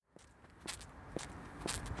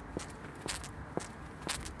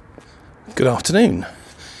Good afternoon.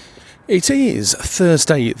 It is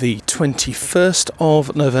Thursday the 21st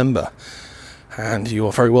of November and you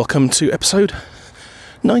are very welcome to episode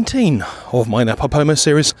 19 of my NaPoWo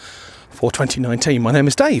series for 2019. My name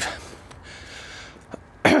is Dave.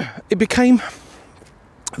 It became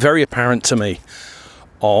very apparent to me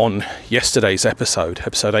on yesterday's episode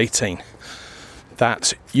 18,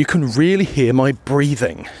 that you can really hear my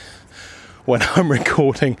breathing when I'm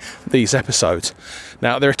recording these episodes.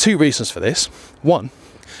 Now, there are two reasons for this. One,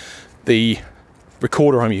 the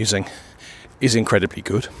recorder I'm using is incredibly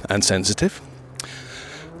good and sensitive.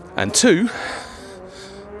 And two,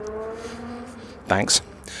 thanks.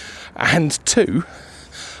 And two,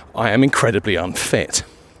 I am incredibly unfit.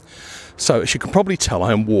 So, as you can probably tell,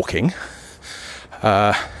 I am walking.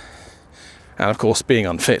 And of course, being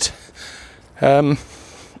unfit,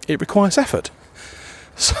 it requires effort.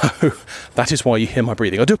 So that is why you hear my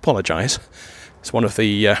breathing. I do apologise. It's one of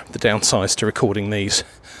the downsides to recording these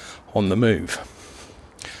on the move.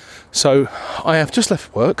 So I have just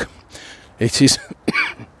left work. It is,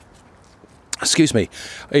 excuse me,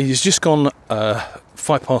 it has just gone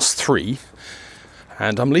 3:05,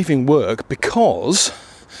 and I'm leaving work because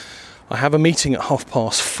I have a meeting at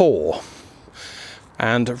 4:30.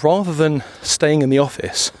 And rather than staying in the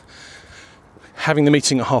office, having the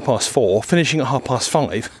meeting at 4:30, finishing at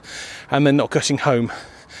 5:30, and then not getting home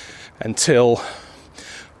until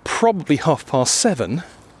probably 7:30,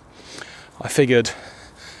 I figured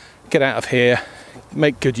get out of here,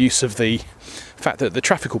 make good use of the fact that the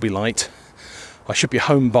traffic will be light. I should be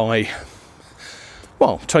home by,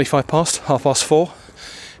 25 past, 4:30,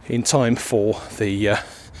 in time for the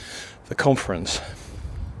conference.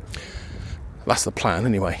 That's the plan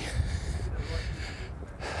anyway.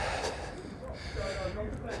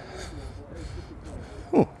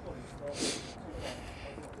 Ooh.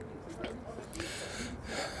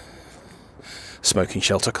 Smoking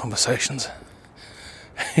shelter conversations.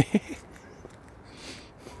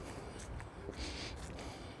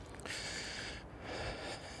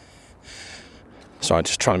 So I'm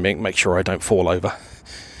just trying to make sure I don't fall over.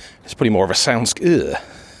 It's probably more of a soundscape.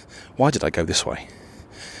 Why did I go this way?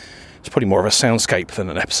 It's probably more of a soundscape than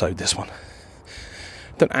an episode, this one.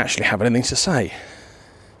 Don't actually have anything to say.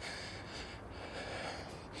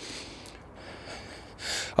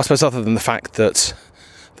 I suppose other than the fact that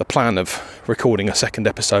the plan of recording a second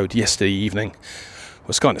episode yesterday evening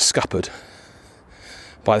was kind of scuppered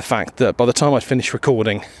by the fact that by the time I'd finished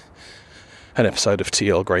recording an episode of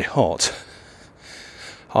Tea Earl Grey Hot,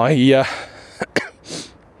 I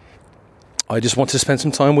just wanted to spend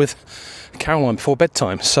some time with Caroline before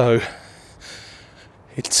bedtime, so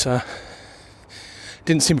it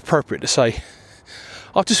didn't seem appropriate to say,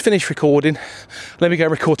 I've just finished recording, let me go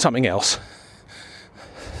record something else.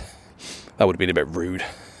 That would have been a bit rude,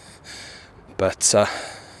 but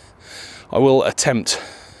I will attempt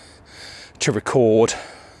to record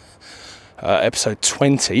episode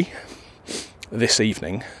 20 this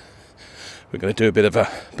evening. We're going to do a bit of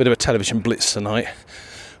a television blitz tonight.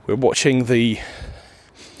 We're watching the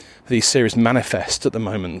series Manifest at the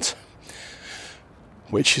moment,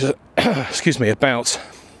 which is about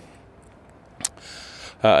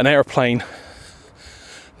an aeroplane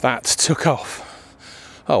that took off.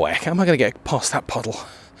 Oh heck, how am I going to get past that puddle?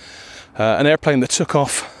 An aeroplane that took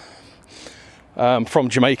off from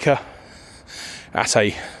Jamaica at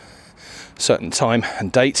a certain time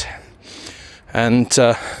and date, and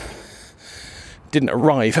didn't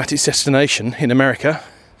arrive at its destination in America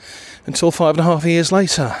until 5.5 years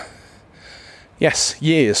later. Yes,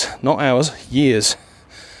 years, not hours, years.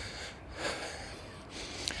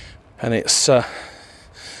 And it's the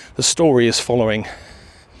story is following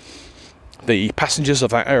the passengers of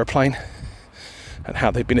that aeroplane and how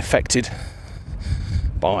they've been affected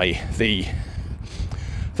by the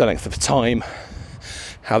length of time,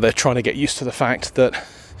 how they're trying to get used to the fact that,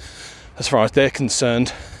 as far as they're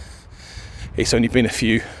concerned, it's only been a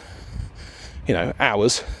few,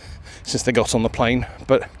 hours since they got on the plane,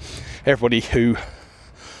 but everybody who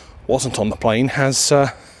wasn't on the plane has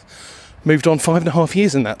moved on 5.5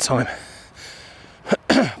 years in that time.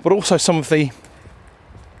 But also some of the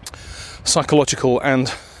psychological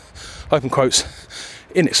and, open quotes,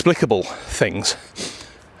 inexplicable things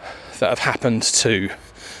that have happened to,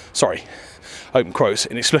 open quotes,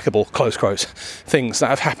 inexplicable, close quotes, things that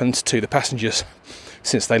have happened to the passengers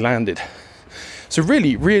since they landed. So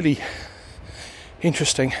really, really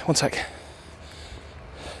interesting. One sec.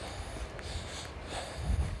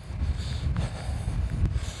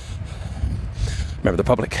 Member of the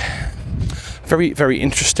public. Very, very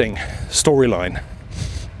interesting storyline.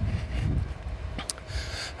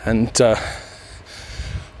 And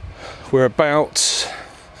we're about,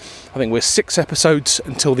 I think we're 6 episodes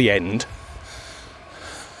until the end.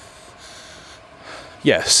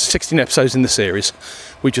 Yes, 16 episodes in the series.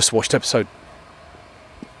 We just watched episode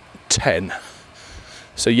 10.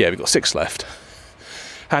 So yeah, we've got 6 left.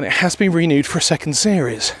 And it has been renewed for a second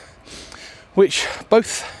series, which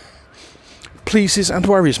both pleases and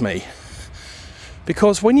worries me.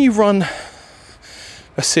 Because when you run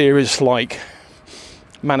a series like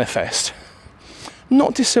Manifest,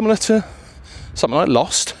 not dissimilar to something like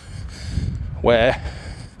Lost, where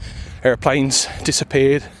aeroplanes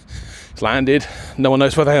disappeared, landed, no one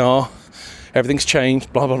knows where they are, everything's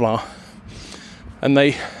changed, blah blah blah, and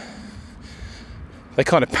they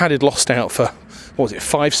kind of padded Lost out for, what was it,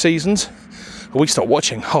 5 seasons? We stopped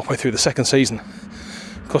watching halfway through the second season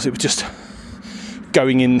because it was just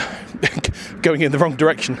going in the wrong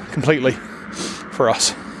direction completely for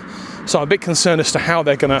us. So I'm a bit concerned as to how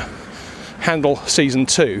they're going to handle season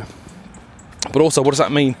 2, but also what does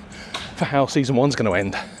that mean for how season 1's going to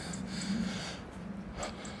end.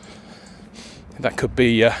 That could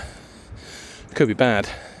be bad.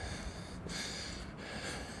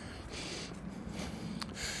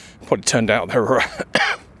 Probably turned out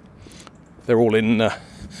they're all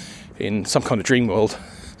in some kind of dream world,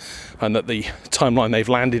 and that the timeline they've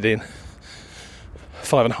landed in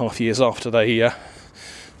 5.5 years after they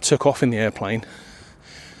took off in the airplane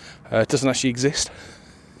doesn't actually exist.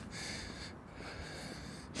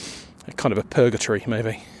 Kind of a purgatory,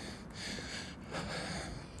 maybe.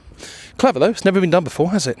 Clever though, it's never been done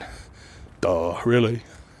before, has it? Duh, really?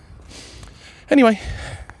 Anyway,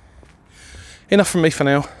 enough from me for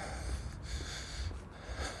now.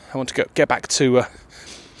 I want to get back to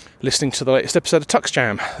listening to the latest episode of Tux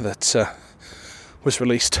Jam that was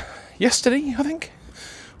released yesterday, I think,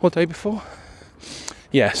 or the day before.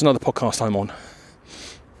 Yeah, it's another podcast I'm on.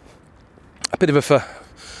 A bit of a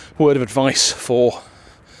word of advice for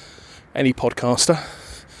any podcaster: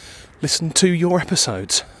 listen to your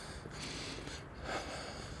episodes.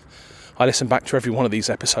 I listen back to every one of these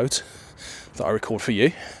episodes that I record for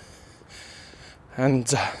you,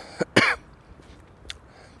 and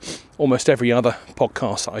almost every other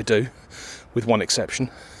podcast that I do, with one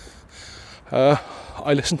exception,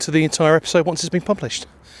 I listen to the entire episode once it's been published.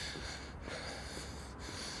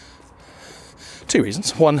 2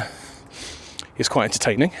 reasons. 1, it's quite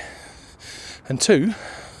entertaining, and 2,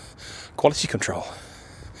 quality control.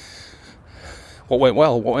 What went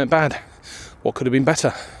well, what went bad, what could have been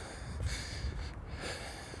better.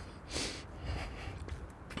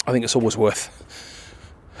 I think it's always worth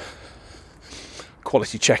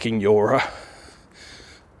quality checking your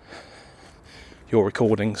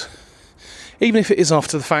recordings, even if it is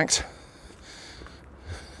after the fact.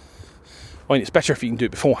 I mean, it's better if you can do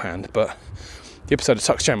it beforehand, but the episode of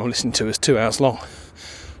Tux Jam I'm listening to is 2 hours long.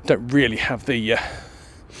 Don't really have the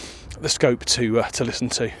scope to listen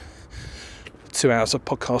to 2 hours of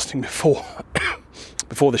podcasting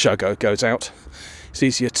before the show goes out. It's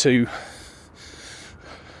easier to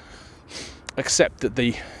accept that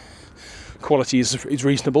the quality is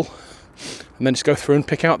reasonable, and then just go through and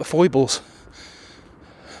pick out the foibles.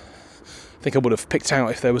 I think I would have picked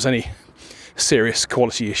out if there was any serious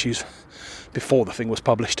quality issues before the thing was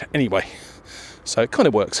published anyway, so it kind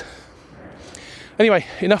of works. Anyway,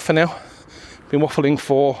 enough for now. Been waffling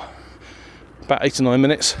for about 8 or 9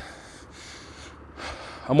 minutes.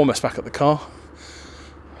 I'm almost back at the car.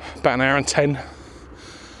 About an hour and 10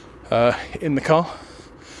 in the car,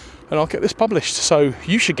 and I'll get this published. So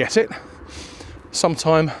you should get it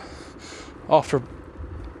sometime after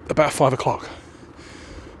about 5 o'clock.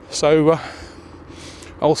 So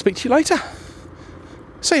I will speak to you later.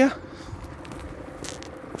 See ya.